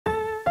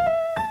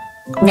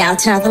Now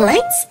turn off the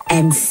lights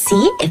and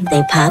see if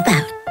they pop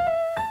out.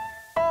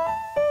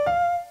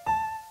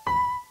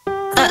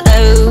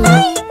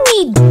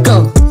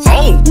 Needle.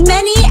 Oh!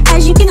 Many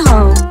as you can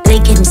hold. They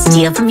can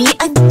steal from you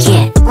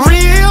again.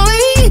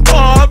 Really?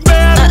 Oh,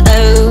 man!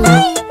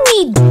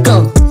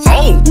 Needle.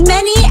 Oh!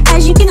 Many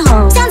as you can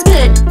hold. Sounds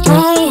good.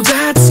 Oh,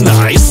 that's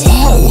nice.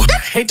 Whoa! I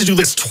hate to do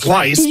this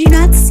twice. Did you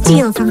not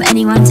steal from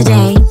anyone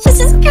today? This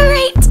is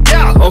great.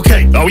 Yeah,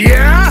 okay. Oh,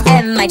 yeah?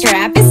 And my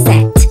trap is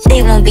set.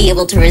 They won't be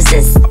able to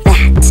resist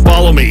that.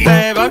 Follow me.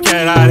 Babe, I'm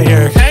getting out of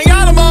here. Hang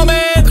on a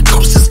moment. The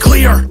coast is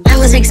clear. I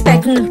wasn't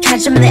expecting to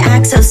catch them in the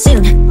act so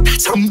soon.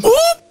 That's a moon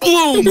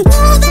bloom.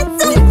 Oh,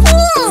 that's so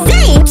cool!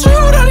 Zane! Dude,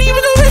 I didn't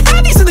even know they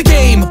had these in the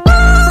game.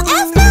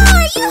 Aphmau,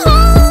 are you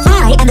home?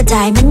 I am the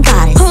Diamond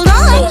Goddess. Hold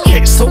on!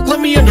 Okay, so let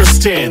me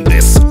understand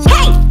this.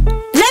 Hey!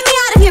 Let me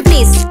out of here,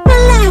 please!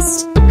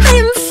 Last, I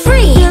am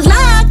free. Good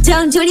luck!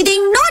 Don't do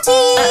anything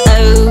naughty!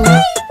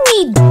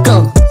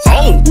 Needle.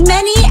 Oh!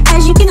 Many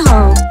as you can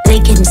hold. They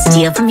can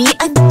steal from you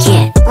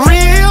again.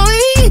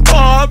 Really?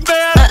 Oh,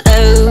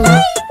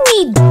 man.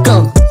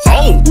 Needle.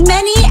 Oh!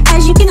 Many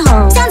as you can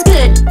hold. Sounds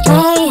good.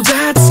 Oh,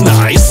 that's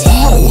nice.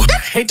 Whoa! I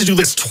hate to do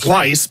this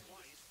twice.